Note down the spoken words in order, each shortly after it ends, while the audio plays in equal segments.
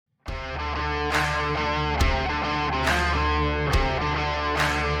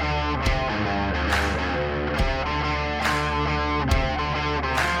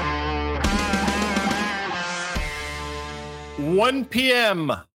1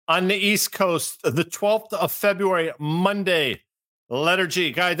 p.m. on the East Coast, the 12th of February, Monday. Letter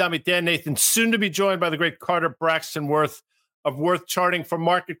G. Guy Adami, Dan Nathan, soon to be joined by the great Carter Braxton Worth of Worth Charting for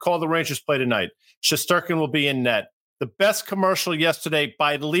Market Call. The Rangers play tonight. Shesterkin will be in net. The best commercial yesterday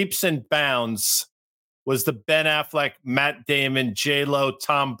by leaps and bounds was the Ben Affleck, Matt Damon, J-Lo,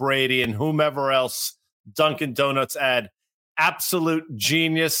 Tom Brady, and whomever else Dunkin' Donuts ad. Absolute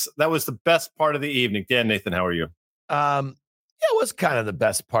genius. That was the best part of the evening. Dan Nathan, how are you? It was kind of the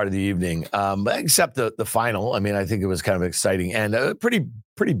best part of the evening, except the final. I mean, I think it was kind of exciting and a pretty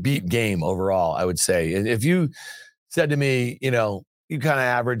beat game overall, I would say. If you said to me, you kind of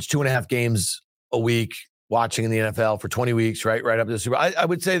average 2.5 games a week watching in the NFL for 20 weeks, right up to the Super Bowl, I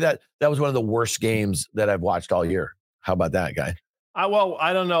would say that was one of the worst games that I've watched all year. How about that, Guy? Well,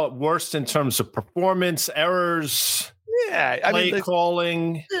 I don't know. Worst in terms of performance, errors. Yeah, play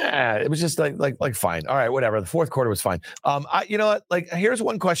calling. Yeah, it was just like fine. All right, whatever. The fourth quarter was fine. You know what? Like, here's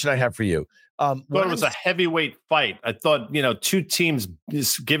one question I have for you. I thought it was a heavyweight fight. I thought, two teams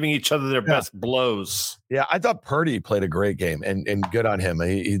just giving each other their best blows. Yeah, I thought Purdy played a great game, and good on him.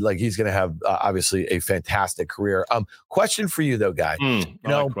 He's going to have obviously a fantastic career. Question for you though, Guy.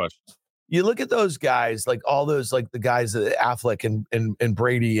 Questions. You look at those guys, like all those, like the guys, Affleck and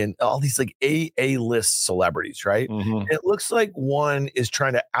Brady and all these like A-list celebrities, right? Mm-hmm. It looks like one is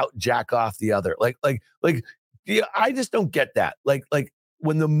trying to out jack off the other. I just don't get that. Like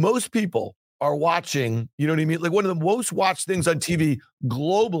when the most people are watching, you know what I mean? Like one of the most watched things on TV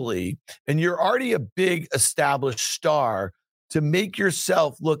globally, and you're already a big established star, to make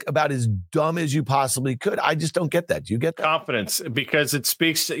yourself look about as dumb as you possibly could. I just don't get that. Do you get that? Confidence, because it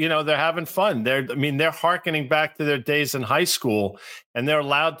speaks to, they're having fun. They're hearkening back to their days in high school, and they're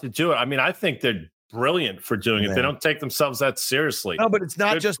allowed to do it. I mean, I think they're brilliant for doing it. They don't take themselves that seriously. No, but it's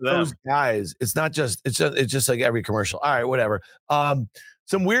not just those guys. It's just like every commercial. All right, whatever.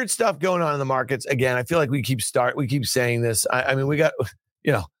 Some weird stuff going on in the markets. Again, I feel like we keep saying this. I mean, we got,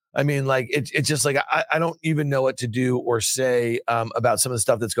 it's just like I don't even know what to do or say about some of the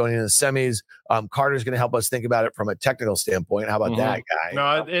stuff that's going in the semis. Carter's going to help us think about it from a technical standpoint. How about that, Guy?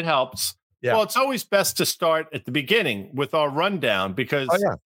 No, it helps. Yeah. Well, it's always best to start at the beginning with our rundown because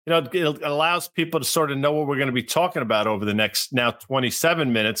it allows people to sort of know what we're going to be talking about over the next now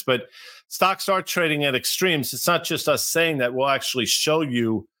 27 minutes. But stocks are trading at extremes. It's not just us saying that. We'll actually show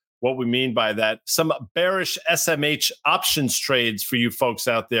you what we mean by that. Some bearish SMH options trades for you folks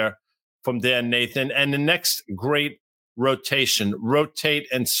out there from Dan Nathan. And the next great rotation, rotate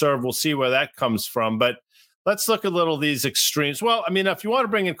and serve. We'll see where that comes from. But let's look at a little of these extremes. Well, I mean, if you want to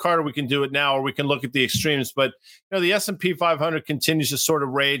bring in Carter, we can do it now, or we can look at the extremes. But the S&P 500 continues to sort of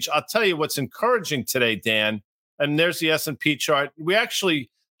rage. I'll tell you what's encouraging today, Dan. And there's the S&P chart. We actually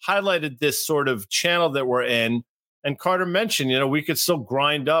highlighted this sort of channel that we're in. And Carter mentioned, we could still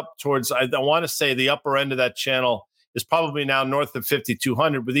grind up towards, I want to say the upper end of that channel is probably now north of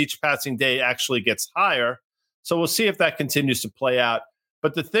 5,200, with each passing day actually gets higher. So we'll see if that continues to play out.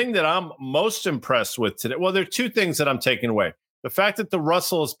 But the thing that I'm most impressed with today, well, there are two things that I'm taking away. The fact that the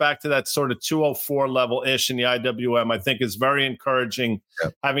Russell is back to that sort of 204 level-ish in the IWM, I think is very encouraging,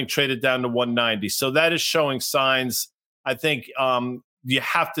 having traded down to 190. So that is showing signs. I think you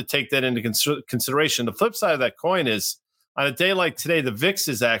have to take that into consideration. The flip side of that coin is, on a day like today, the VIX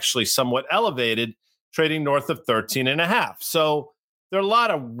is actually somewhat elevated, trading north of 13.5. So there are a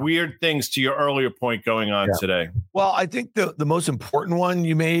lot of weird things, to your earlier point, going on today. Well, I think the most important one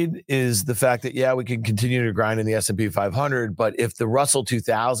you made is the fact that, we can continue to grind in the S&P 500, but if the Russell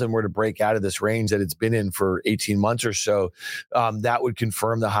 2000 were to break out of this range that it's been in for 18 months or so, that would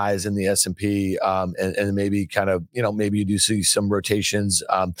confirm the highs in the S&P, and maybe kind of, maybe you do see some rotations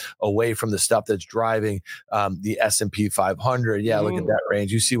away from the stuff that's driving the S&P 500. Look at that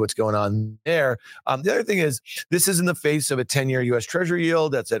range. You see what's going on there. The other thing is, this is in the face of a 10-year U.S. Treasury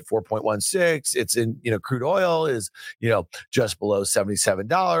yield that's at 4.16. It's in, crude oil is, just below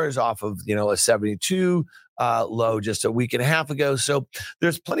 $77 off of, a 72 low just a week and a half ago. So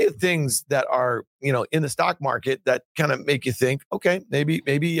there's plenty of things that are, in the stock market that kind of make you think, okay, maybe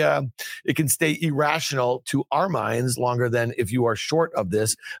it can stay irrational to our minds longer than if you are short of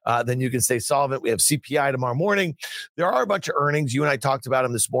this, then you can stay solvent. We have CPI tomorrow morning. There are a bunch of earnings. You and I talked about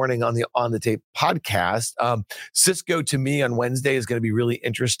them this morning on the On the Tape podcast. Cisco to me on Wednesday is going to be really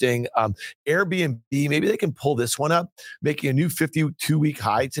interesting. Airbnb, maybe they can pull this one up, making a new 52-week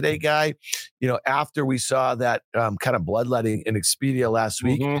high today, Guy. After we saw that kind of bloodletting in Expedia last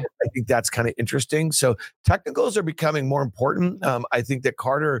week, I think that's kind of interesting. So technicals are becoming more important. I think that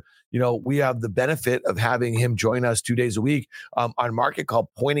Carter, we have the benefit of having him join us 2 days a week on Market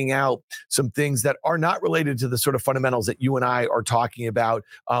Call, pointing out some things that are not related to the sort of fundamentals that you and I are talking about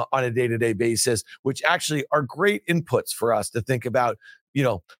on a day-to-day basis, which actually are great inputs for us to think about,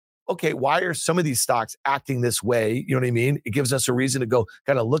 okay, why are some of these stocks acting this way? You know what I mean? It gives us a reason to go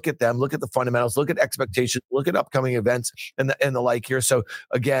kind of look at them, look at the fundamentals, look at expectations, look at upcoming events and the like here. So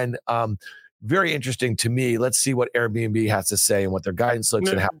again, very interesting to me. Let's see what Airbnb has to say and what their guidance looks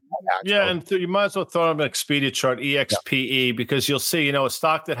and how. Yeah, and you might as well throw up an Expedia chart, EXPE, because you'll see, a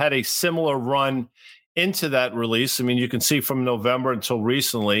stock that had a similar run into that release. I mean, you can see from November until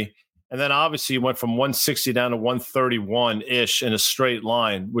recently. And then obviously you went from 160 down to 131-ish in a straight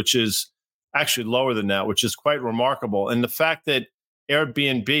line, which is actually lower than that, which is quite remarkable. And the fact that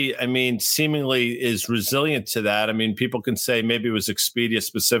Airbnb, seemingly is resilient to that. People can say maybe it was Expedia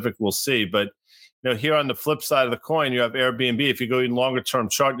specific, we'll see. But, here on the flip side of the coin, you have Airbnb. If you go in longer term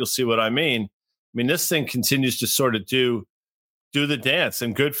chart, you'll see what I mean. This thing continues to sort of do the dance,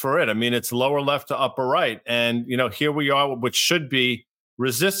 and good for it. It's lower left to upper right. And, here we are, which should be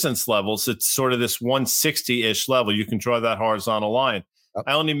resistance levels. It's sort of this 160-ish level. You can draw that horizontal line. Yep.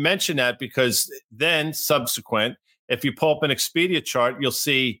 I only mention that because then subsequent, if you pull up an Expedia chart, you'll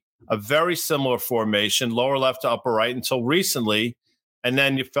see a very similar formation, lower left to upper right until recently, and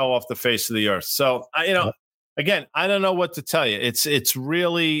then you fell off the face of the earth. So, again, I don't know what to tell you. It's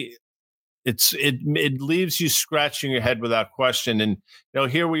really, it leaves you scratching your head without question. And,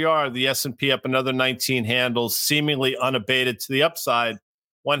 here we are, the S&P up another 19 handles, seemingly unabated to the upside.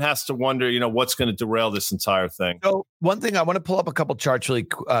 One has to wonder, what's going to derail this entire thing. So one thing, I want to pull up a couple charts really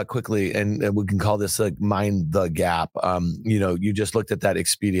quickly, and we can call this like mind the gap. You just looked at that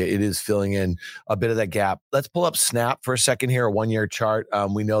Expedia. It is filling in a bit of that gap. Let's pull up Snap for a second here, a 1-year chart.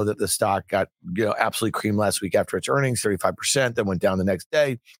 We know that the stock got, absolutely creamed last week after its earnings, 35%, then went down the next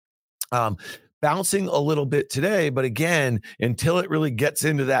day. Bouncing a little bit today, but again, until it really gets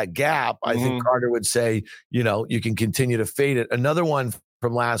into that gap, I think Carter would say, you can continue to fade it. Another one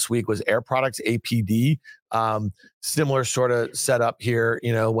from last week was Air Products, APD. Similar sort of setup here,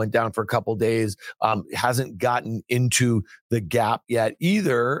 went down for a couple days, hasn't gotten into the gap yet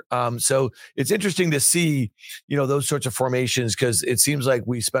either. So it's interesting to see, those sorts of formations, because it seems like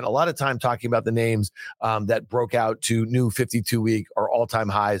we spent a lot of time talking about the names that broke out to new 52-week or all-time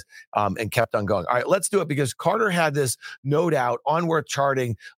highs and kept on going. All right, let's do it, because Carter had this note out on Worth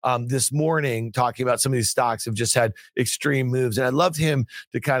Charting this morning talking about some of these stocks have just had extreme moves. And I loved him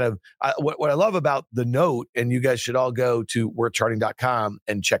to kind of, what I love about the note, and you guys should all go to worthcharting.com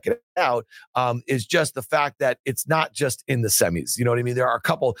and check it out, is just the fact that it's not just in the semis. You know what I mean? There are a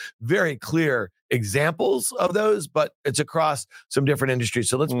couple very clear examples of those, but it's across some different industries.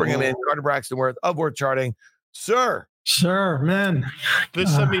 So let's bring him in. Carter Braxton Worth of Worth Charting. Sir, man.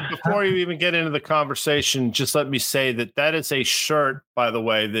 Before you even get into the conversation, just let me say that is a shirt, by the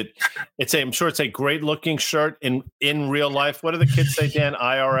way, that I'm sure it's a great looking shirt in real life. What do the kids say, Dan?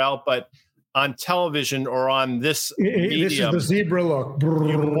 IRL, but on television or on this medium, this is the zebra look.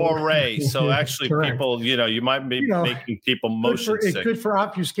 Moray. So actually, people, you might be making people motion sick. It's good for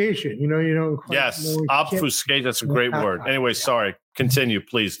obfuscation. Yes, obfuscate. That's a great word. Anyway, sorry. Continue,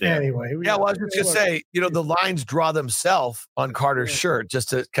 please, Dan. Anyway, I was just going to say, the lines draw themselves on Carter's shirt, just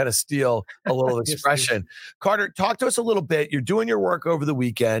to kind of steal a little expression. Carter, talk to us a little bit. You're doing your work over the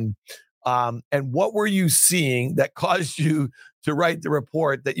weekend. And what were you seeing that caused you to write the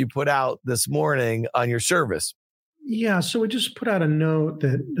report that you put out this morning on your service? Yeah, so we just put out a note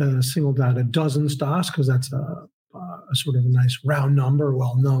that singled out a dozen stocks, because that's a sort of a nice round number,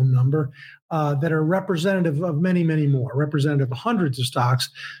 well-known number, that are representative of many, many more, representative of hundreds of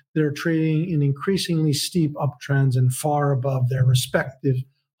stocks that are trading in increasingly steep uptrends and far above their respective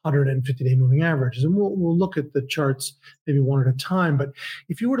 150-day moving averages. And we'll look at the charts maybe one at a time. But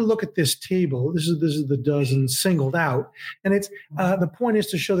if you were to look at this table, this is the dozen singled out. And it's the point is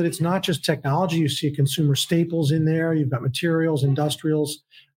to show that it's not just technology. You see consumer staples in there. You've got materials, industrials,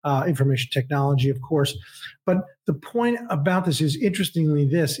 information technology, of course. But the point about this is, interestingly,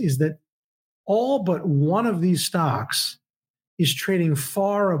 is that all but one of these stocks is trading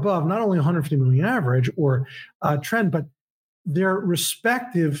far above not only 150 moving average or trend, but their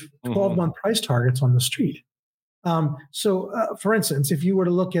respective 12-month price targets on the street. So, for instance, if you were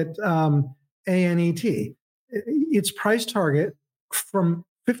to look at ANET, its price target from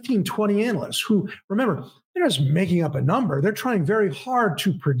 15, 20 analysts who, remember, they're just making up a number. They're trying very hard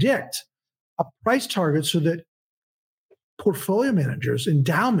to predict a price target so that portfolio managers,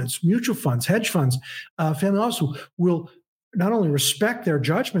 endowments, mutual funds, hedge funds, family offices will not only respect their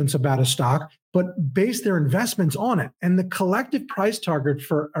judgments about a stock, but base their investments on it. And the collective price target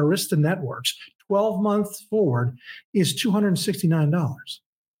for Arista Networks, 12 months forward, is $269.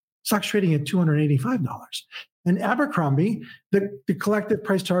 Stock's trading at $285. And Abercrombie, the collective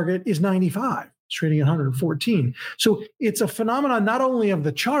price target is 95. It's trading at 114. So it's a phenomenon not only of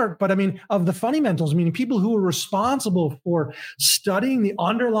the chart, but of the fundamentals, meaning people who are responsible for studying the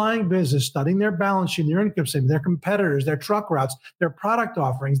underlying business, studying their balance sheet, their income statement, their competitors, their truck routes, their product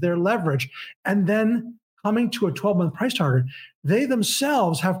offerings, their leverage, and then coming to a 12-month price target. They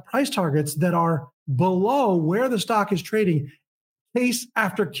themselves have price targets that are below where the stock is trading, case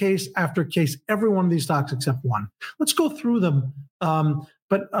after case after case, every one of these stocks except one. Let's go through them.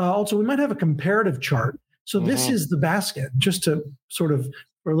 But also, we might have a comparative chart. So this is the basket, just to sort of,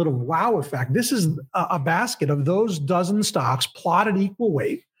 for a little wow effect. This is a basket of those dozen stocks plotted equal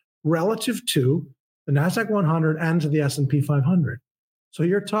weight relative to the NASDAQ 100 and to the S&P 500. So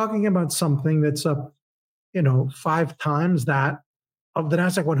you're talking about something that's up, 5 times that of the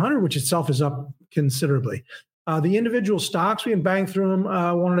NASDAQ 100, which itself is up considerably. The individual stocks, we can bang through them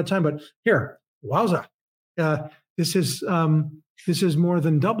one at a time. But here, wowza. This is more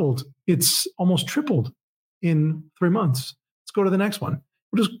than doubled. It's almost tripled in 3 months. Let's go to the next one.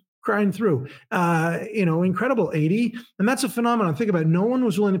 We'll just grind through. Incredible, 80. And that's a phenomenon. Think about it. No one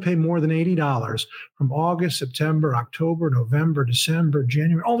was willing to pay more than $80 from August, September, October, November, December,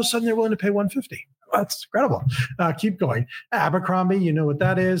 January. All of a sudden, they're willing to pay $150. That's incredible. Keep going. Abercrombie, you know what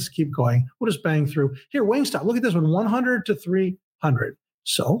that is. Keep going. We'll just bang through. Here, Wingstop. Look at this one, 100 to 300.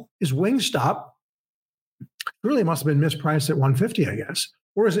 So is Wingstop, really must have been mispriced at 150, I guess.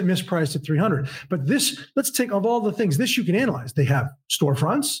 Or is it mispriced at 300? But this, let's take of all the things, this you can analyze. They have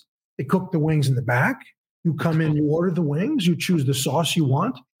storefronts. They cook the wings in the back. You come in, you order the wings. You choose the sauce you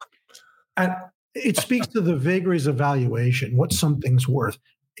want. And it speaks to the vagaries of valuation, what something's worth.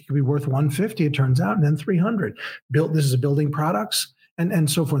 It could be worth 150, it turns out, and then 300. This is a building products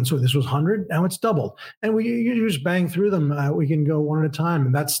and so forth. And so this was 100, now it's doubled. And you just bang through them. We can go one at a time,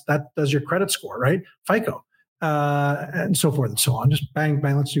 and that does your credit score, right? FICO. And so forth and so on. Just bang,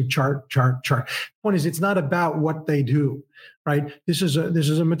 bang. Let's do chart. Point is, it's not about what they do, right? This is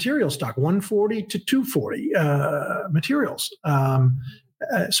a material stock, 140 to 240 materials,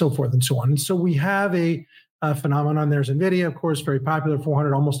 so forth and so on. And so we have a phenomenon. There's NVIDIA, of course, very popular,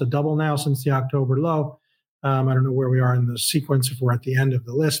 400, almost a double now since the October low. I don't know where we are in the sequence if we're at the end of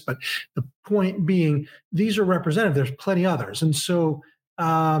the list, but the point being, these are representative. There's plenty others, and so.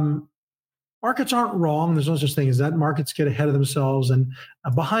 Markets aren't wrong. There's no such thing as that. Markets get ahead of themselves and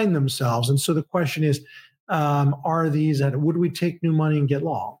behind themselves. And so the question is, would we take new money and get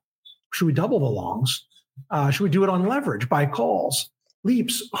long? Should we double the longs? Should we do it on leverage, buy calls,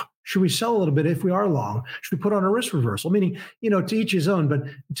 leaps? Should we sell a little bit if we are long? Should we put on a risk reversal? Meaning, to each his own. But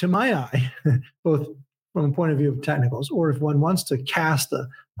to my eye, both from a point of view of technicals, or if one wants to cast a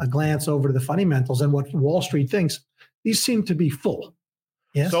glance over to the fundamentals and what Wall Street thinks, these seem to be full.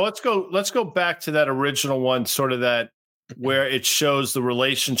 Yes. So let's go back to that original one, sort of that where it shows the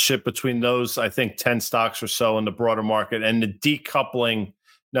relationship between those, I think, 10 stocks or so in the broader market and the decoupling.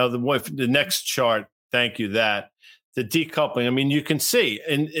 Now, the next chart, thank you, the decoupling. I mean, you can see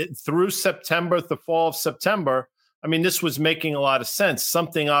through September, the fall of September, I mean, this was making a lot of sense.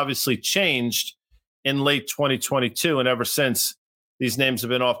 Something obviously changed in late 2022, and ever since, these names have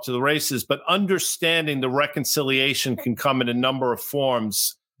been off to the races, but understanding the reconciliation can come in a number of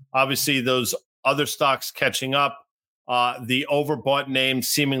forms. Obviously, those other stocks catching up, the overbought names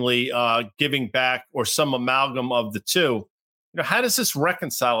seemingly giving back, or some amalgam of the two. How does this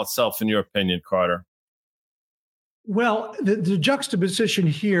reconcile itself, in your opinion, Carter? Well, the juxtaposition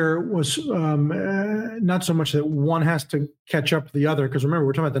here was not so much that one has to catch up to the other, because remember,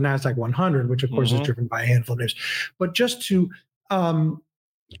 we're talking about the NASDAQ 100, which of course is driven by a handful of names, but just to I'll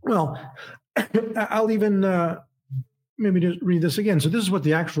even maybe just read this again. So this is what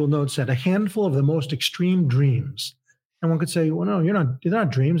the actual note said: a handful of the most extreme dreams. And one could say, well, no, they're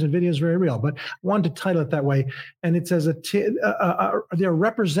not dreams. NVIDIA is very real. But I wanted to title it that way. And it says they're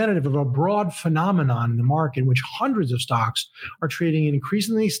representative of a broad phenomenon in the market in which hundreds of stocks are trading in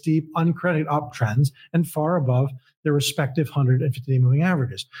increasingly steep, uncredited uptrends and far above their respective 150-day moving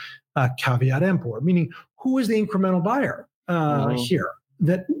averages. Caveat emptor, meaning who is the incremental buyer here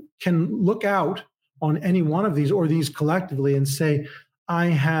that can look out on any one of these or these collectively and say, I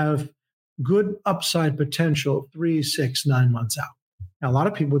have good upside potential 3, 6, 9 months out. Now, a lot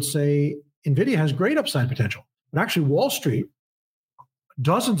of people would say NVIDIA has great upside potential, but actually Wall Street,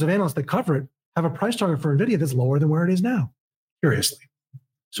 dozens of analysts that cover it, have a price target for NVIDIA that's lower than where it is now, curiously.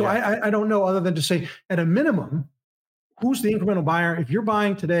 So I don't know, other than to say, at a minimum, who's the incremental buyer? If you're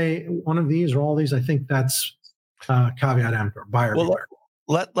buying today, one of these or all these, I think that's caveat emptor, buyer beware.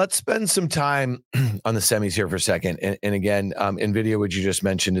 Let's spend some time on the semis here for a second. And again, NVIDIA, which you just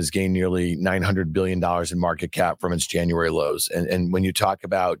mentioned, has gained nearly $900 billion in market cap from its January lows. And when you talk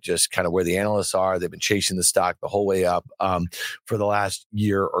about just kind of where the analysts are, they've been chasing the stock the whole way up for the last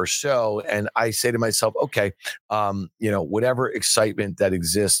year or so. And I say to myself, okay, whatever excitement that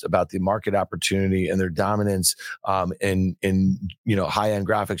exists about the market opportunity and their dominance in high-end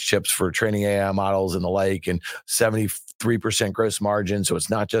graphics chips for training AI models and the like, and 73% gross margin. So it's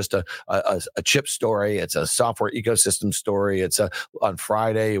not just a chip story. It's a software ecosystem story. On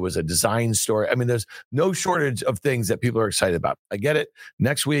Friday, it was a design story. I mean, there's no shortage of things that people are excited about. I get it.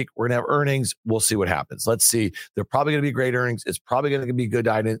 Next week, we're going to have earnings. We'll see what happens. Let's see. They're probably going to be great earnings. It's probably going to be good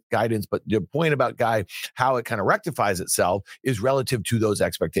guidance. But the point about Guy, how it kind of rectifies itself is relative to those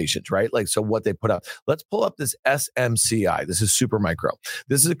expectations, right? Like, so what they put up. Let's pull up this SMCI. This is Supermicro.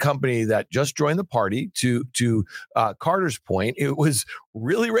 This is a company that just joined the party. To Carter's point, it was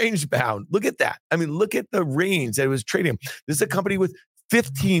really range bound. Look at that. I mean, look at the range that it was trading. This is a company with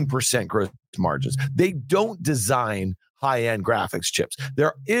 15% gross margins. They don't design high-end graphics chips.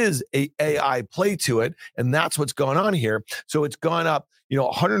 There is a AI play to it, and that's what's going on here. So it's gone up,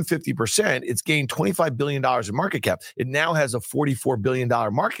 150%. It's gained $25 billion in market cap. It now has a $44 billion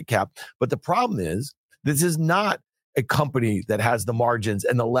market cap. But the problem is, this is not a company that has the margins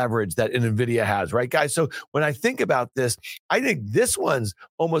and the leverage that an NVIDIA has, right, guys? So when I think about this, I think this one's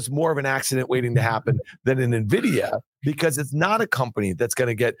almost more of an accident waiting to happen than an NVIDIA, because it's not a company that's going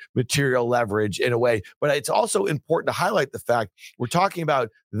to get material leverage in a way. But it's also important to highlight the fact we're talking about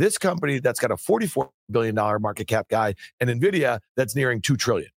this company that's got a $44 billion market cap guy, and NVIDIA that's nearing $2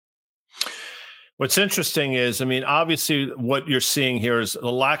 trillion. What's interesting is, obviously what you're seeing here is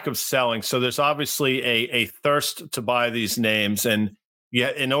the lack of selling. So there's obviously a thirst to buy these names. And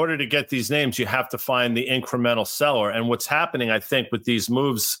in order to get these names, you have to find the incremental seller. And what's happening, I think, with these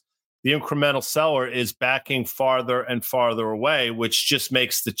moves, the incremental seller is backing farther and farther away, which just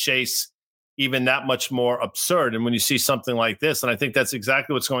makes the chase even that much more absurd. And when you see something like this, and I think that's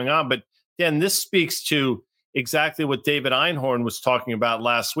exactly what's going on. But again, this speaks to exactly what David Einhorn was talking about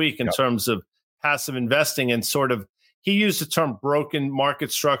last week in terms of passive investing, and sort of, he used the term broken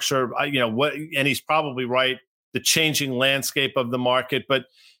market structure, and he's probably right, the changing landscape of the market. But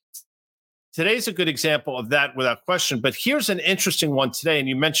today's a good example of that without question. But here's an interesting one today. And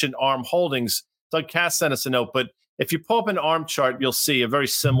you mentioned ARM Holdings. Doug Cass sent us a note, but if you pull up an ARM chart, you'll see a very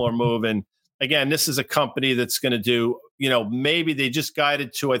similar move. And again, this is a company that's going to do, maybe they just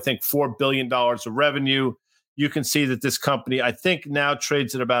guided to, I think, $4 billion of revenue. You can see that this company, I think, now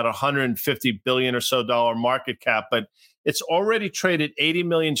trades at about $150 billion or so market cap, but it's already traded 80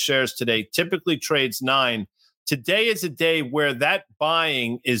 million shares today, typically trades 9. Today is a day where that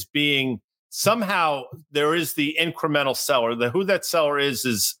buying is being, somehow there is the incremental seller. Who that seller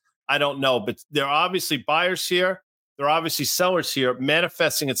is I don't know, but there are obviously buyers here. There are obviously sellers here,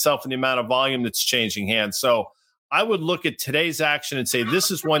 manifesting itself in the amount of volume that's changing hands. So I would look at today's action and say, this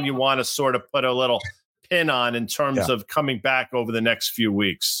is one you want to sort of put a little pin on in terms of coming back over the next few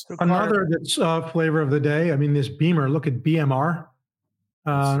weeks. Another that's flavor of the day. This Beamer. Look at BMR.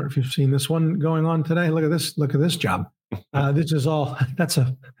 I don't know if you've seen this one going on today. Look at this. Look at this job. This is all. That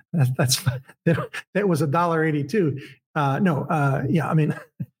was $1.82.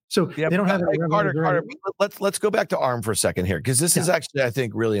 So they don't have it. Carter, let's go back to ARM for a second here, because this is actually, I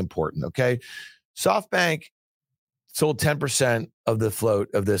think, really important. Okay, SoftBank sold 10% of the float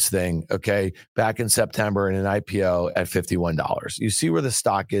of this thing, back in September in an IPO at $51. You see where the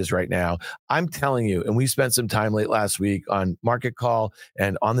stock is right now. I'm telling you, and we spent some time late last week on Market Call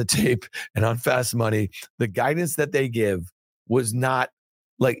and on the tape and on Fast Money, the guidance that they give was not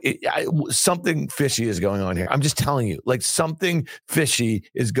something fishy is going on here. I'm just telling you, something fishy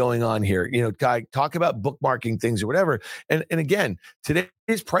is going on here. Guy, talk about bookmarking things or whatever. And again,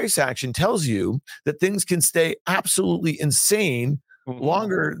 today's price action tells you that things can stay absolutely insane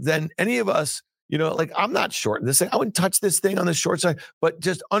longer than any of us, I'm not short this thing. I wouldn't touch this thing on the short side, but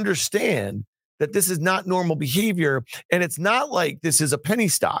just understand that this is not normal behavior. And it's not like this is a penny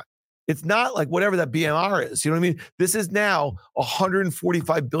stock. It's not like whatever that BMR is. You know what I mean? This is now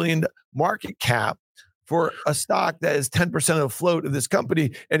 $145 billion market cap for a stock that is 10% of the float of this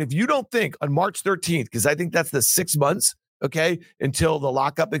company. And if you don't think on March 13th, because I think that's the 6 months, until the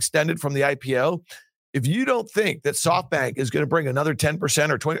lockup extended from the IPO, if you don't think that SoftBank is going to bring another 10%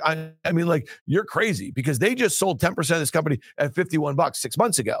 or 20, you're crazy, because they just sold 10% of this company at $51 6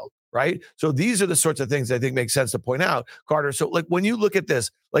 months ago. Right. So these are the sorts of things I think make sense to point out, Carter. So when you look at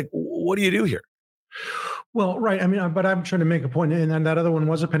this, what do you do here? Well, right. I mean, but I'm trying to make a point, and then that other one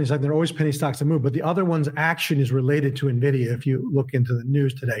was a penny stock. There are always penny stocks that move, but the other one's action is related to NVIDIA. If you look into the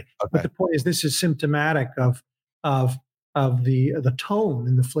news today, okay. But the point is, this is symptomatic of the tone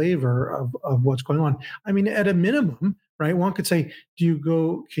and the flavor of what's going on. I mean, at a minimum, right? One could say,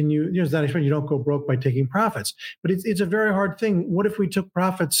 can you use that expression? You don't go broke by taking profits, but it's a very hard thing. What if we took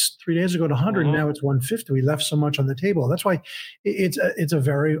profits 3 days ago to 100, and now it's 150? We left so much on the table. That's why it's a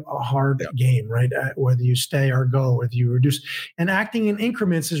very hard game, right? Whether you stay or go, whether you reduce, and acting in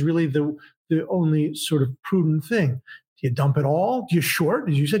increments is really the only sort of prudent thing. Do you dump it all? Do you short?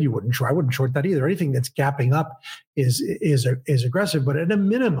 As you said, you wouldn't short. I wouldn't short that either. Anything that's gapping up is aggressive. But at a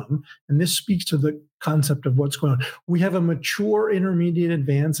minimum, and this speaks to the concept of what's going on, we have a mature intermediate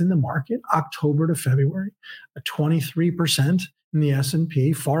advance in the market, October to February, a 23% in the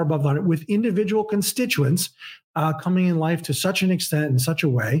S&P, far above 100, with individual constituents coming in life to such an extent in such a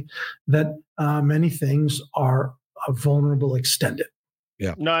way that many things are vulnerable extended.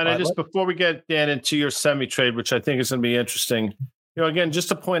 Yeah. No, and just before we get, Dan, into your semi trade, which I think is going to be interesting, again, just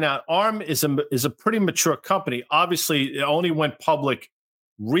to point out, ARM is a pretty mature company. Obviously, it only went public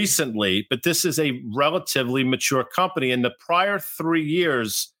recently, but this is a relatively mature company. In the prior 3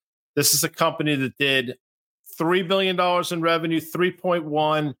 years, this is a company that did $3 billion in revenue,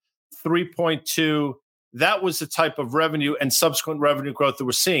 3.1, 3.2. That was the type of revenue and subsequent revenue growth that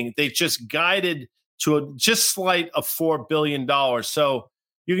we're seeing. They just guided to a just slight of $4 billion. So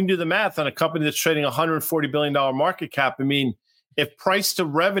you can do the math on a company that's trading $140 billion market cap. I mean, if price to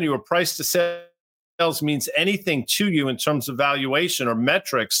revenue or price to sales means anything to you in terms of valuation or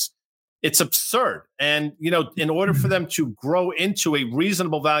metrics, it's absurd. And, in order for them to grow into a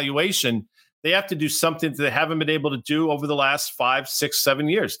reasonable valuation, they have to do something that they haven't been able to do over the last 5, 6, 7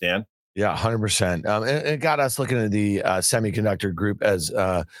 years, Dan. Yeah, 100%. And it got us looking at the semiconductor group as,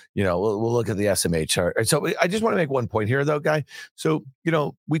 we'll look at the SMH chart. So I just want to make one point here, though, Guy. So,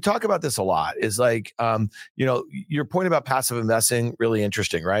 we talk about this a lot. Is like, your point about passive investing, really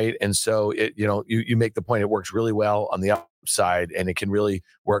interesting, right? And so, you make the point it works really well on the upside, and it can really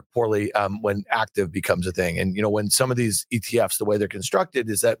work poorly when active becomes a thing. And, when some of these ETFs, the way they're constructed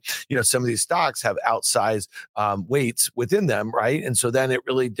is that, some of these stocks have outsized weights within them, right? And so then it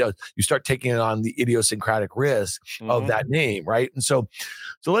really does, you start taking it on the idiosyncratic risk of that name, right? And so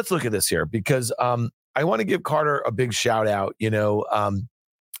let's look at this here, because I want to give Carter a big shout out.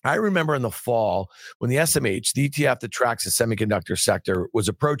 I remember in the fall when the SMH, the ETF that tracks the semiconductor sector, was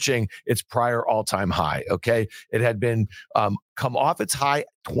approaching its prior all-time high. Okay, it had been come off its high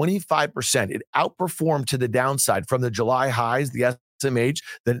 25%. It outperformed to the downside from the July highs. The SMH,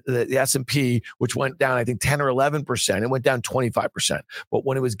 the S&P, which went down, I think 10 or 11%, it went down 25%. But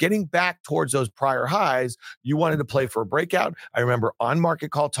when it was getting back towards those prior highs, you wanted to play for a breakout. I remember on Market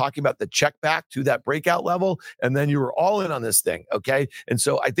Call talking about the check back to that breakout level, and then you were all in on this thing, okay? And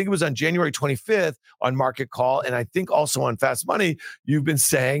so I think it was on January 25th on Market Call, and I think also on Fast Money, you've been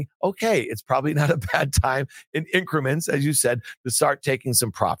saying, okay, it's probably not a bad time in increments, as you said, to start taking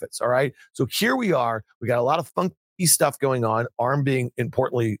some profits, all right? So here we are. We got a lot of funky stuff going on, ARM being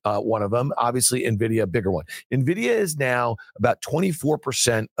importantly one of them, obviously NVIDIA, a bigger one. NVIDIA is now about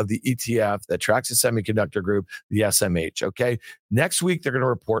 24% of the ETF that tracks the semiconductor group, the SMH, okay? Next week, they're going to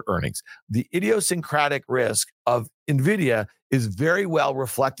report earnings. The idiosyncratic risk of NVIDIA is very well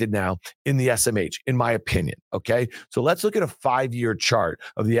reflected now in the SMH, in my opinion, okay? So let's look at a 5-year chart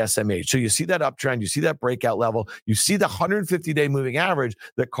of the SMH. So you see that uptrend, you see that breakout level, you see the 150-day moving average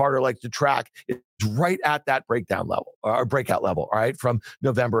that Carter likes to track. It's right at that breakdown level, or breakout level, all right, from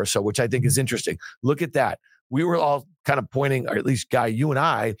November or so, which I think is interesting. Look at that. We were all kind of pointing, or at least Guy, you and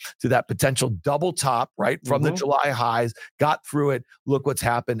I, to that potential double top, right, from the July highs, got through it. Look what's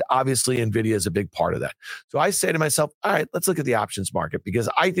happened. Obviously, NVIDIA is a big part of that. So I say to myself, all right, let's look at the options market, because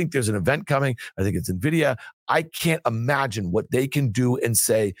I think there's an event coming. I think it's NVIDIA. I can't imagine what they can do and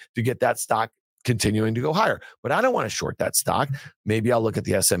say to get that stock continuing to go higher. But I don't want to short that stock. Maybe I'll look at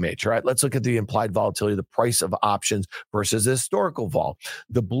the SMH. All right, let's look at the implied volatility, the price of options versus the historical vol.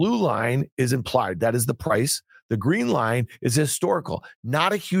 The blue line is implied. That is the price. The green line is historical.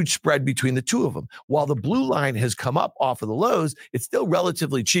 Not a huge spread between the two of them. While the blue line has come up off of the lows, it's still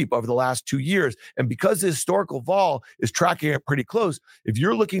relatively cheap over the last 2 years. And because the historical vol is tracking it pretty close, if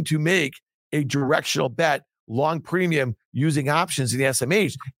you're looking to make a directional bet, long premium using options in the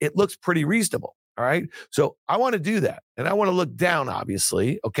SMH, it looks pretty reasonable. All right. So I want to do that. And I want to look down,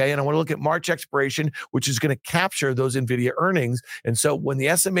 obviously. Okay. And I want to look at March expiration, which is going to capture those NVIDIA earnings. And so when the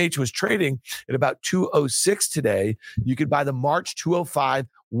SMH was trading at about 206 today, you could buy the March 205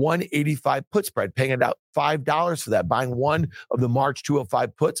 185 put spread, paying about $5 for that, buying one of the March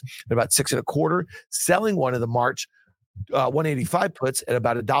 205 puts at about 6.25, selling one of the March 185 puts at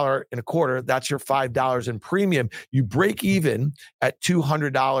about $1.25. That's your $5 in premium. You break even at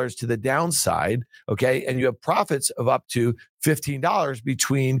 $200 to the downside, okay, and you have profits of up to $15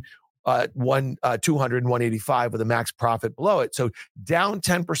 between 200 and 185 with a max profit below it. So down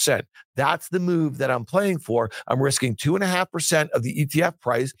 10%. That's the move that I'm playing for. I'm risking 2.5% of the ETF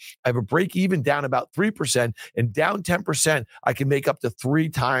price. I have a break even down about 3%, and down 10%, I can make up to 3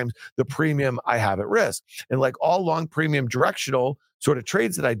 times the premium I have at risk. And like all long premium directional sort of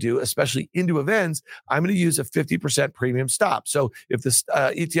trades that I do, especially into events, I'm going to use a 50% premium stop. So if this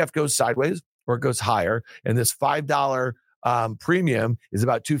ETF goes sideways or it goes higher, and this $5 premium is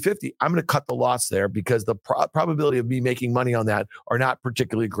about $250, I'm going to cut the loss there because the probability of me making money on that are not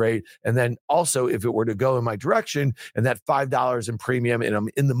particularly great. And then also, if it were to go in my direction and that $5 in premium and I'm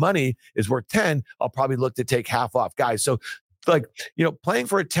in the money is worth 10, I'll probably look to take half off, guys. So playing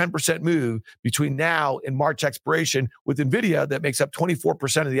for a 10% move between now and March expiration with NVIDIA that makes up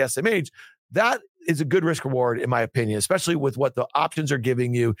 24% of the SMH, that is a good risk reward, in my opinion, especially with what the options are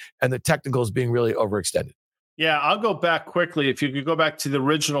giving you and the technicals being really overextended. Yeah, I'll go back quickly. If you could go back to the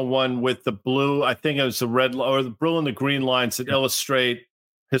original one with the blue, I think it was the red or the blue and the green lines that illustrate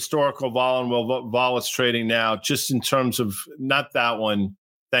historical vol and vol is trading now, just in terms of not that one.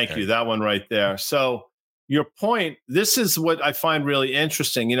 Thank you. That one right there. So your point, this is what I find really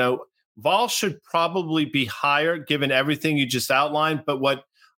interesting. Vol should probably be higher given everything you just outlined. But what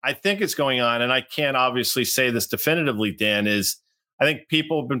I think is going on, and I can't obviously say this definitively, Dan, is I think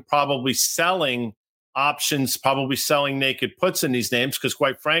people have been probably selling options, probably selling naked puts in these names because,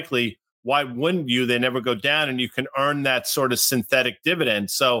 quite frankly, why wouldn't you? They never go down and you can earn that sort of synthetic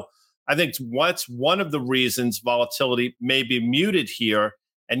dividend. So I think what's one of the reasons volatility may be muted here,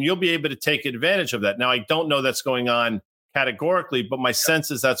 and you'll be able to take advantage of that. Now, I don't know that's going on categorically, but my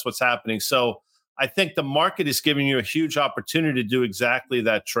sense is that's what's happening. So I think the market is giving you a huge opportunity to do exactly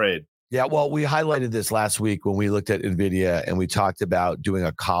that trade. Yeah, well, we highlighted this last week when we looked at NVIDIA and we talked about doing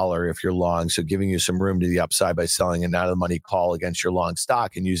a collar if you're long. So giving you some room to the upside by selling an out of the money call against your long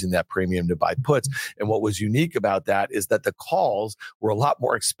stock and using that premium to buy puts. And what was unique about that is that the calls were a lot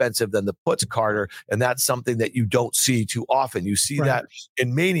more expensive than the puts, Carter. And that's something that you don't see too often. You see that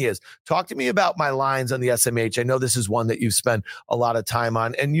in manias. Talk to me about my lines on the SMH. I know this is one that you've spent a lot of time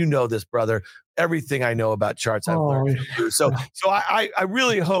on, and you know this, brother. Everything I know about charts I've learned from you. So I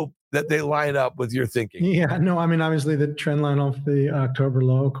really hope that they line up with your thinking. Yeah, no, I mean, obviously the trend line off the October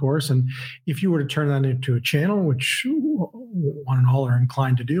low, of course. And if you were to turn that into a channel, which one and all are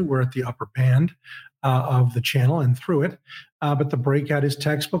inclined to do, we're at the upper band of the channel and through it. But the breakout is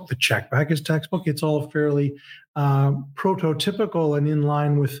textbook. The checkback is textbook. It's all fairly prototypical and in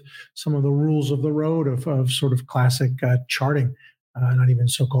line with some of the rules of the road of sort of classic charting, not even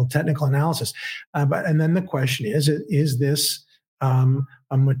so-called technical analysis. And then the question is this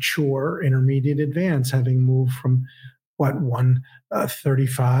a mature intermediate advance, having moved from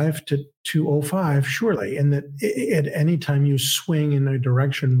 135 to 205, surely. And that at any time you swing in a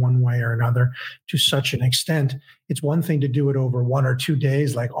direction one way or another to such an extent, it's one thing to do it over 1 or 2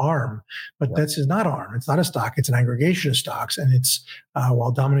 days like ARM, but this is not ARM. It's not a stock. It's an aggregation of stocks. And it's,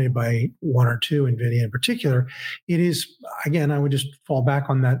 while dominated by 1 or 2, NVIDIA in particular, it is, again, I would just fall back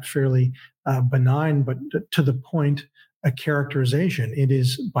on that fairly benign, but to the point, a characterization. It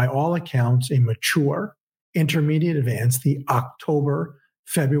is, by all accounts, a mature intermediate advance, the October,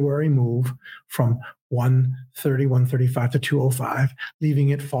 February move from 130, 135 to 205, leaving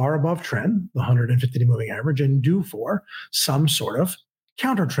it far above trend, the 150-day moving average, and due for some sort of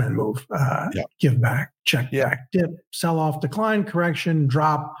counter trend move. Give back, check back, dip, sell off, decline, correction,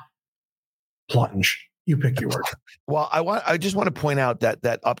 drop, plunge. You pick your word. Well, I just want to point out that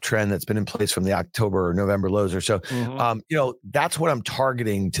uptrend that's been in place from the October or November lows or so. That's what I'm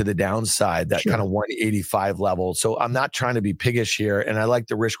targeting to the downside, that kind of 185 level. So I'm not trying to be piggish here, and I like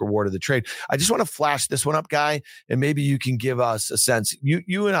the risk reward of the trade. I just want to flash this one up, Guy, and maybe you can give us a sense.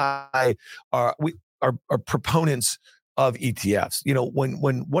 You and I are proponents of ETFs.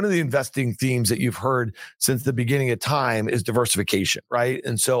 When one of the investing themes that you've heard since the beginning of time is diversification, right?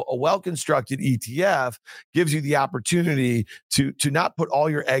 And so a well-constructed ETF gives you the opportunity to not put all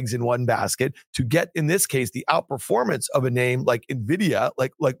your eggs in one basket, to get, in this case, the outperformance of a name like NVIDIA,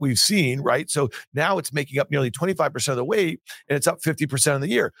 like we've seen, right? So now it's making up nearly 25% of the weight, and it's up 50% of the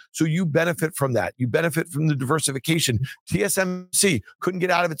year. So you benefit from that. You benefit from the diversification. TSMC couldn't get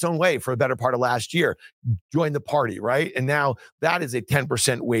out of its own way for a better part of last year. Join the party, right? right? And now that is a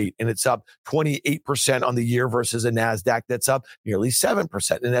 10% weight, and it's up 28% on the year versus a NASDAQ that's up nearly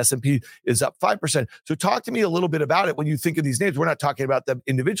 7%, and S&P is up 5%. So talk to me a little bit about it when you think of these names. We're not talking about them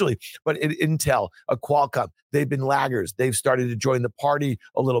individually, but Intel, Qualcomm, they've been laggers. They've started to join the party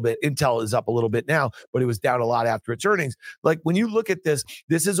a little bit. Intel is up a little bit now, but it was down a lot after its earnings. Like when you look at this,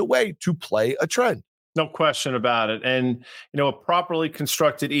 this is a way to play a trend. No question about it. And, a properly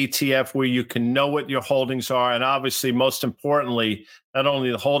constructed ETF where you can know what your holdings are. And obviously, most importantly, not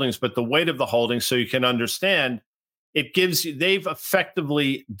only the holdings, but the weight of the holdings so you can understand it gives you, they've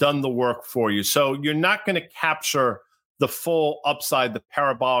effectively done the work for you. So you're not going to capture the full upside, the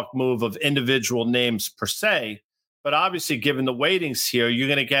parabolic move of individual names per se. But obviously, given the weightings here, you're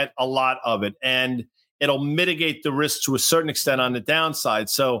going to get a lot of it. And it'll mitigate the risk to a certain extent on the downside.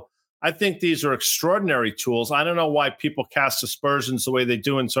 So I think these are extraordinary tools. I don't know why people cast aspersions the way they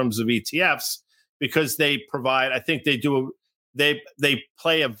do in terms of ETFs, because they provide, I think they do, they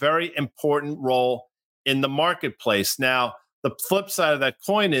play a very important role in the marketplace. Now, the flip side of that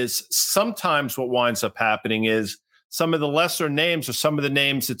coin is sometimes what winds up happening is some of the lesser names or some of the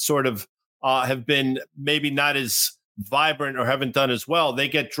names that sort of have been maybe not as vibrant or haven't done as well, they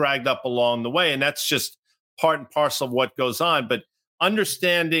get dragged up along the way. And that's just part and parcel of what goes on. But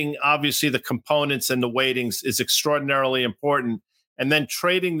understanding, obviously, the components and the weightings is extraordinarily important. And then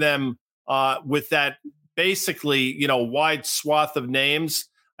trading them with that basically, wide swath of names,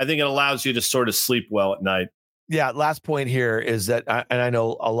 I think it allows you to sort of sleep well at night. Yeah. Last point here is that, and I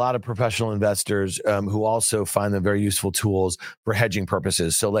know a lot of professional investors who also find them very useful tools for hedging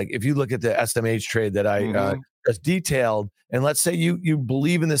purposes. So like if you look at the SMH trade that I just detailed, and let's say you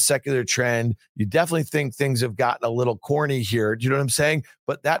believe in this secular trend, you definitely think things have gotten a little corny here. Do you know what I'm saying?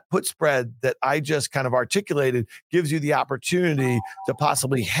 But that put spread that I just kind of articulated gives you the opportunity to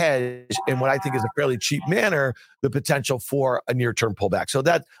possibly hedge in what I think is a fairly cheap manner, the potential for a near-term pullback. So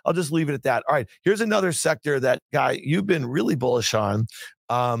that I'll just leave it at that. All right, here's another sector that, Guy, you've been really bullish on.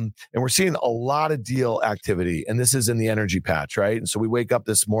 And we're seeing a lot of deal activity, and this is in the energy patch, right? And so we wake up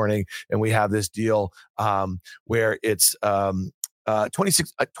this morning and we have this deal where it's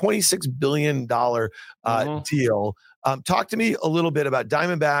 $26 billion deal. Talk to me a little bit about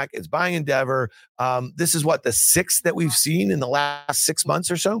Diamondback. It's buying Endeavor. This is what, the sixth that we've seen in the last 6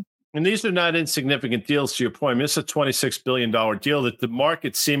 months or so? And these are not insignificant deals, to your point. I mean, it's a $26 billion deal that the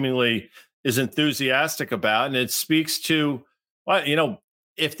market seemingly is enthusiastic about. And it speaks to,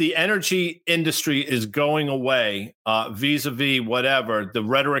 if the energy industry is going away, vis-a-vis whatever, the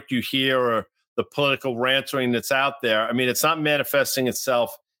rhetoric you hear or the political ranting that's out there, I mean, it's not manifesting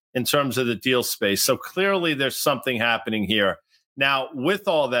itself in terms of the deal space. So clearly there's something happening here. Now, with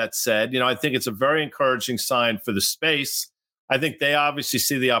all that said, I think it's a very encouraging sign for the space. I think they obviously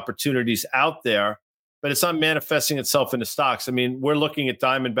see the opportunities out there, but it's not manifesting itself in the stocks. I mean, we're looking at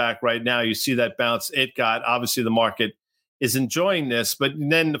Diamondback right now. You see that bounce it got. Obviously, the market is enjoying this. But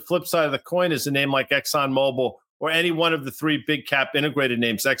then the flip side of the coin is a name like ExxonMobil or any one of the three big cap integrated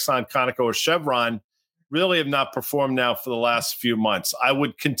names, Exxon, Conoco, or Chevron, really have not performed now for the last few months. I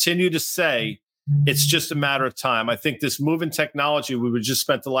would continue to say it's just a matter of time. I think this move in technology we just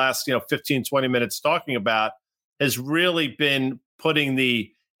spent the last 15, 20 minutes talking about has really been putting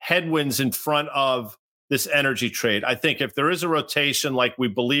the headwinds in front of this energy trade. I think if there is a rotation like we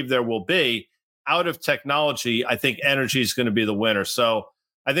believe there will be, out of technology, I think energy is going to be the winner. So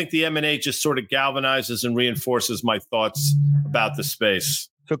I think the M&A just sort of galvanizes and reinforces my thoughts about the space.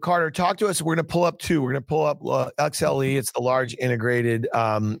 So Carter, talk to us. We're going to pull up two. We're going to pull up XLE. It's the large integrated,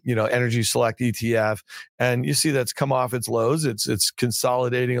 energy select ETF. And you see that's come off its lows. It's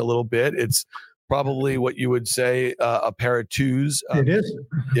consolidating a little bit. It's probably what you would say a pair of twos. It is.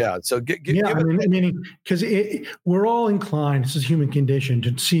 Yeah. So because we're all inclined, this is human condition,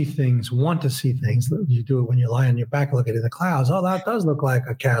 to see things, want to see things. You do it when you lie on your back looking at the clouds. Oh, that does look like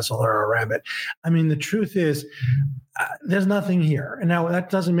a castle or a rabbit. I mean, the truth is there's nothing here. And now that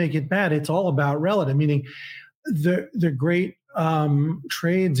doesn't make it bad. It's all about relative, meaning the great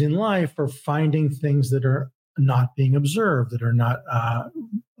trades in life are finding things that are not being observed, that are not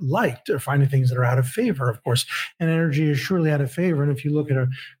liked, or finding things that are out of favor, of course. And energy is surely out of favor. And if you look at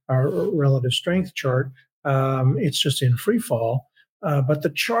our relative strength chart, it's just in free fall. But the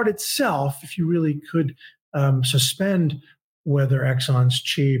chart itself, if you really could suspend whether Exxon's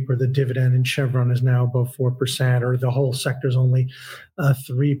cheap or the dividend in Chevron is now above 4%, or the whole sector is only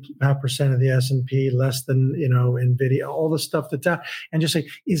 3% of the S&P, less than NVIDIA, all the stuff that's out, and just say,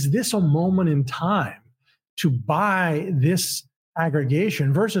 is this a moment in time to buy this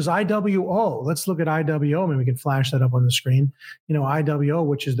aggregation versus IWO. Let's look at IWO. Maybe we can flash that up on the screen. IWO,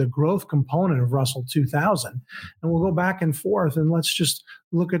 which is the growth component of Russell 2000. And we'll go back and forth and let's just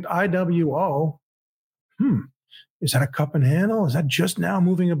look at IWO. Is that a cup and handle? Is that just now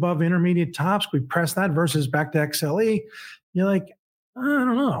moving above intermediate tops? We press that versus back to XLE. You're like, I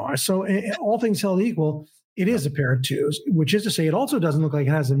don't know. So all things held equal, it is a pair of twos, which is to say it also doesn't look like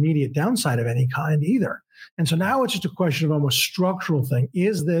it has immediate downside of any kind either. And so now it's just a question of almost structural thing.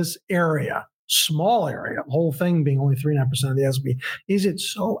 Is this area, small area, whole thing being only 3.5% of the S&P, is it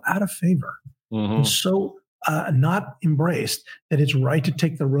so out of favor and so not embraced that it's right to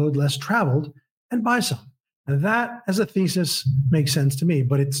take the road less traveled and buy some? And that, as a thesis, makes sense to me,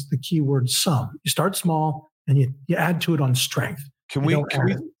 but it's the key word some. You start small and you add to it on strength. Can we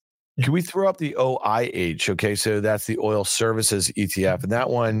throw up the OIH? Okay, so that's the oil services ETF, and that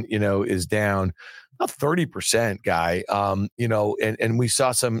one, is down about 30%, Guy. And we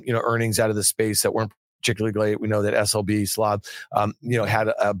saw some, earnings out of the space that weren't particularly great. We know that SLB Slav, had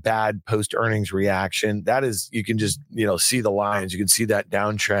a bad post-earnings reaction. That is, you can just, see the lines. You can see that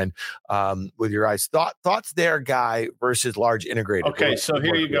downtrend with your eyes. Thoughts there, Guy, versus large integrated. Okay, so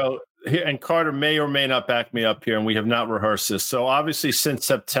here you go. Here, and Carter may or may not back me up here, and we have not rehearsed this. So obviously, since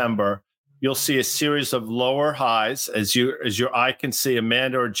September, you'll see a series of lower highs as your eye can see.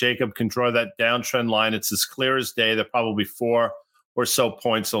 Amanda or Jacob can draw that downtrend line. It's as clear as day. There are probably 4 or so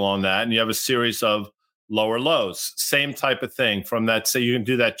points along that, and you have a series of lower lows. Same type of thing from that. So you can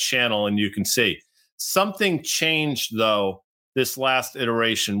do that channel, and you can see something changed though this last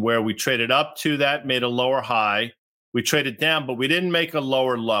iteration where we traded up to that, made a lower high. We traded down, but we didn't make a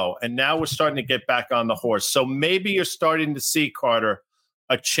lower low. And now we're starting to get back on the horse. So maybe you're starting to see, Carter,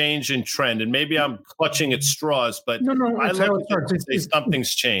 a change in trend. And maybe I'm clutching at straws, but no, I look at it and say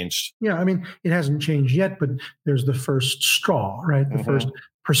something's changed. Yeah, I mean, it hasn't changed yet, but there's the first straw, right? The first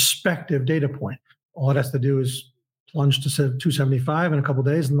perspective data point. All it has to do is plunge to 275 in a couple of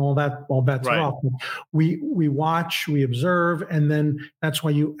days, and all bets are off. We watch, we observe, and then that's why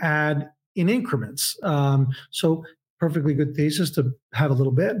you add in increments. So perfectly good thesis to have a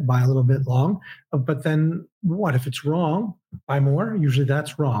little bit, buy a little bit long. But then what? If it's wrong, buy more. Usually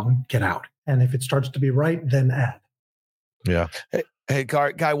that's wrong, get out. And if it starts to be right, then add. Yeah. Hey,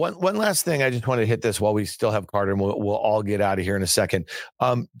 Guy, one last thing. I just want to hit this while we still have Carter, and we'll all get out of here in a second.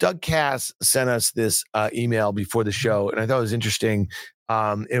 Doug Cass sent us this email before the show, and I thought it was interesting.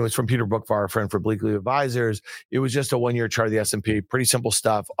 It was from Peter Bookvar, a friend for Bleakley Advisors. It was just a one-year chart of the S&P. Pretty simple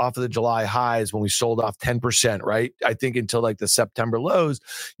stuff. Off of the July highs when we sold off 10%, right? I think until like the September lows,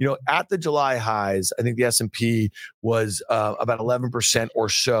 at the July highs, I think the S&P was about 11% or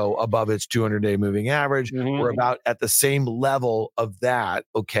so above its 200-day moving average. We're about at the same level of that,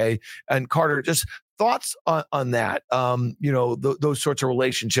 okay? And Carter, just thoughts on that, those sorts of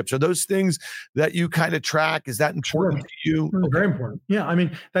relationships. Are those things that you kind of track? Is that important to you? Very important. Yeah. I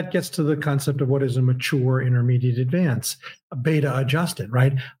mean, that gets to the concept of what is a mature intermediate advance, a beta adjusted,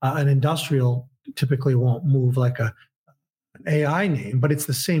 right? An industrial typically won't move like an AI name, but it's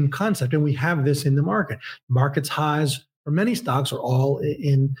the same concept. And we have this in the market. Market's highs for many stocks are all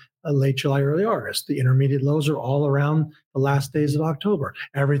in late July, early August. The intermediate lows are all around the last days of October.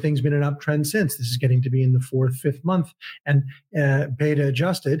 Everything's been an uptrend since. This is getting to be in the 4th, 5th month. And beta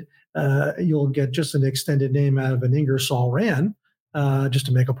adjusted, you'll get just an extended name out of an Ingersoll Rand, just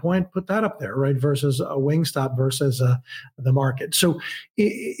to make a point, put that up there, right? Versus a Wingstop versus the market. So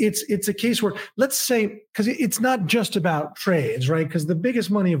it's a case where, let's say, because it's not just about trades, right? Because the biggest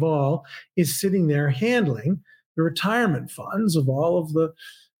money of all is sitting there handling the retirement funds of all of the,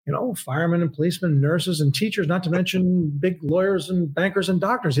 firemen and policemen, nurses and teachers, not to mention big lawyers and bankers and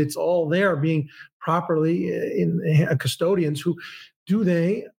doctors. It's all there being properly in custodians who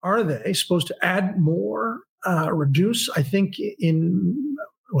are they supposed to add more, reduce? I think in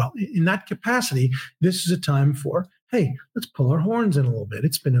that capacity, this is a time for, hey, let's pull our horns in a little bit.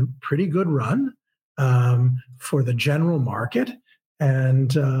 It's been a pretty good run for the general market.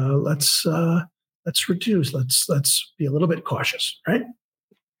 And let's reduce. Let's be a little bit cautious, right?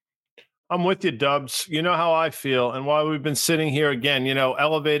 I'm with you, Dubs. You know how I feel. And while we've been sitting here again,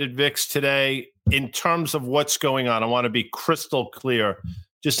 elevated VIX today in terms of what's going on, I want to be crystal clear,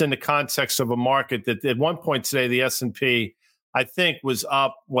 just in the context of a market that at one point today, the S&P, I think, was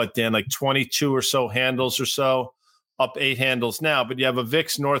up, Dan, like 22 or so handles or so, up 8 handles now. But you have a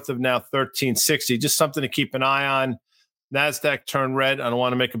VIX north of now 1360, just something to keep an eye on. NASDAQ turned red. I don't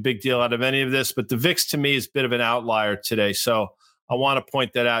want to make a big deal out of any of this, but the VIX to me is a bit of an outlier today. So I want to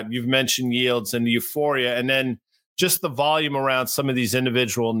point that out. You've mentioned yields and the euphoria, and then just the volume around some of these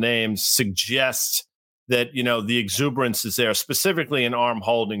individual names suggests that, the exuberance is there, specifically in ARM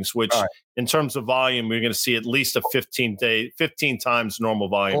Holdings, which in terms of volume, we're going to see at least a 15 times normal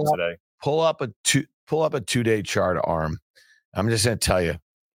volume today. Pull up a 2-day chart of ARM. I'm just going to tell you,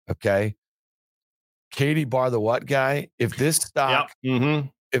 okay? Katie Bar, the what guy? If this stock,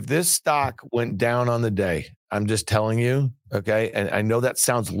 if this stock went down on the day, I'm just telling you, okay? And I know that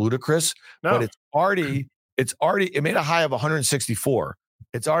sounds ludicrous, but it made a high of 164.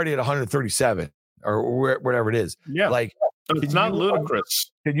 It's already at 137 or whatever it is. Yeah. Like, it's not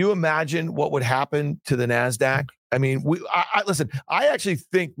ludicrous. Can you imagine what would happen to the NASDAQ? I mean, listen, I actually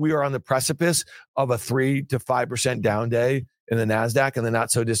think we are on the precipice of a 3 to 5% down day in the NASDAQ in the not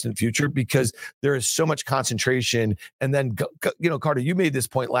so distant future, because there is so much concentration. And then, Carter, you made this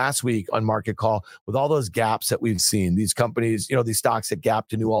point last week on Market Call with all those gaps that we've seen, these companies, these stocks that gap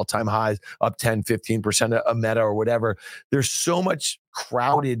to new all-time highs, up 10, 15% a Meta or whatever. There's so much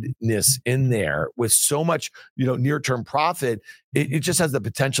crowdedness in there with so much, near-term profit. It just has the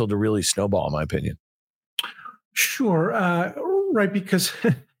potential to really snowball, in my opinion. Sure. Right. Because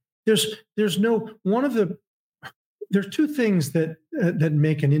there's two things that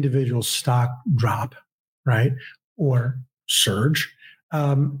make an individual stock drop, right, or surge,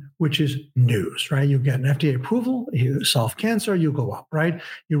 which is news, right? You get an FDA approval, you solve cancer, you go up, right?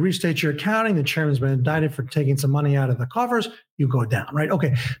 You restate your accounting, the chairman's been indicted for taking some money out of the coffers, you go down, right?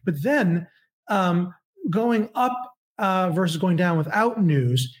 Okay, but then going up versus going down without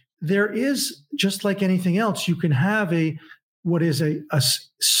news, there is, just like anything else, you can have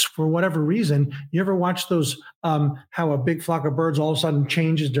for whatever reason, you ever watch those, how a big flock of birds all of a sudden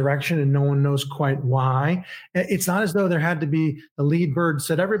changes direction and no one knows quite why? It's not as though there had to be the lead bird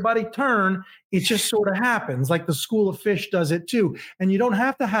said, everybody turn. It just sort of happens, like the school of fish does it too. And you don't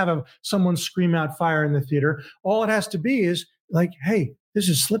have to have someone scream out fire in the theater. All it has to be is like, hey, this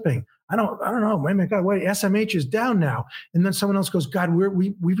is slipping. I don't know. Wait, my God, wait, SMH is down now. And then someone else goes, God,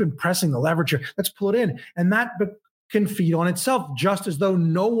 we've been pressing the leverage here. Let's pull it in. And that can feed on itself, just as though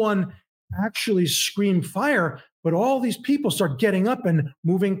no one actually screamed fire, but all these people start getting up and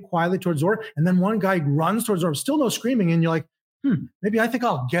moving quietly towards order. And then one guy runs towards order, still no screaming. And you're like, maybe I think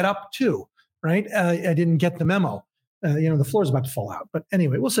I'll get up too, right? I didn't get the memo. The floor is about to fall out. But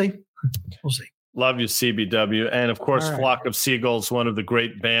anyway, we'll see. We'll see. Love you, CBW. And of course, Flock of Seagulls, one of the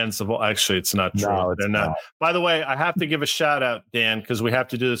great bands of all. Actually, it's not true. No, they're not. By the way, I have to give a shout out, Dan, because we have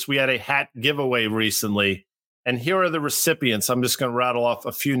to do this. We had a hat giveaway recently, and here are the recipients. I'm just going to rattle off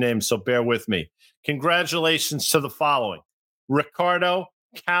a few names, so bear with me. Congratulations to the following: Ricardo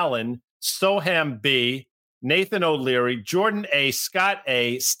Callan, Soham B, Nathan O'Leary, Jordan A, Scott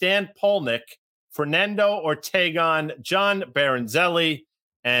A, Stan Polnick, Fernando Ortegon, John Baranzelli,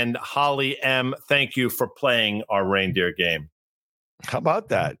 and Holly M. Thank you for playing our reindeer game. How about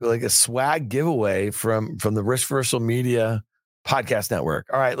that? Like a swag giveaway from the Riskversal Media Podcast Network.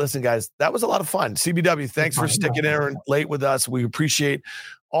 All right, listen, guys, that was a lot of fun. CBW, thanks for sticking in late with us. We appreciate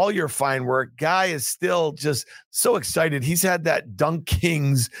all your fine work. Guy is still just so excited. He's had that Dunk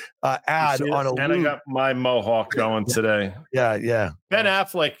Kings ad on a and loop. I got my mohawk going today. Yeah. Ben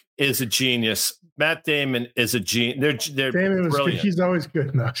Affleck is a genius. Matt Damon is a genius. They're brilliant. He's always good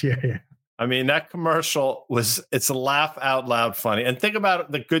enough. Yeah. I mean, that commercial it's a laugh out loud funny. And think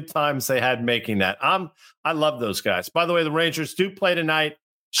about the good times they had making that. I love those guys. By the way, the Rangers do play tonight.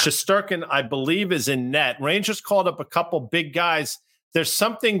 Shesterkin, I believe, is in net. Rangers called up a couple big guys. There's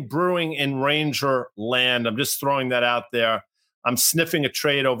something brewing in Ranger land. I'm just throwing that out there. I'm sniffing a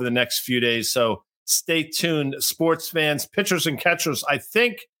trade over the next few days. So stay tuned, sports fans, pitchers and catchers. I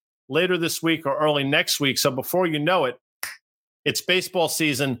think later this week or early next week. So before you know it, it's baseball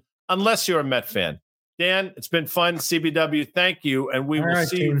season, unless you're a Met fan. Dan, it's been fun. CBW, thank you. And we will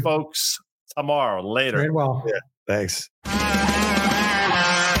see you folks tomorrow. Later. Very well. Yeah, thanks.